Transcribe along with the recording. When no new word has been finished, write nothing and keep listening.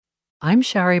I'm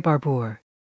Shari Barbour.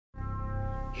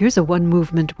 Here's a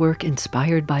one-movement work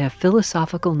inspired by a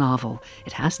philosophical novel.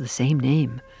 It has the same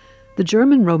name. The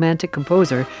German Romantic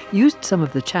composer used some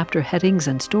of the chapter headings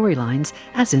and storylines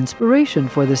as inspiration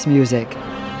for this music.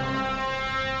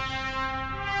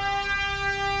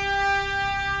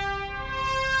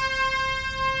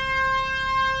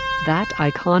 That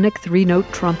iconic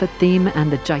three-note trumpet theme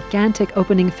and the gigantic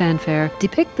opening fanfare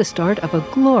depict the start of a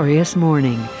glorious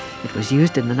morning. It was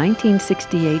used in the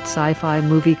 1968 sci-fi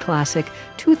movie classic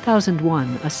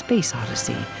 2001: A Space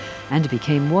Odyssey, and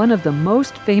became one of the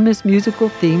most famous musical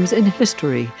themes in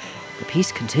history. The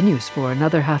piece continues for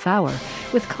another half hour,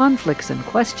 with conflicts and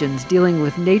questions dealing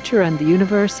with nature and the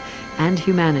universe and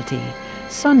humanity.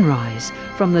 Sunrise,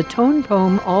 from the tone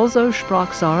poem Also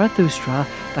sprach Zarathustra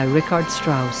by Richard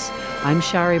Strauss. I'm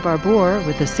Shari Barbour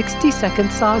with the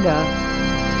 60-Second Saga.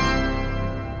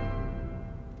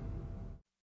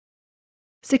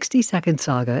 60-Second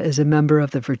Saga is a member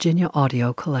of the Virginia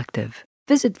Audio Collective.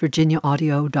 Visit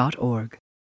virginiaaudio.org.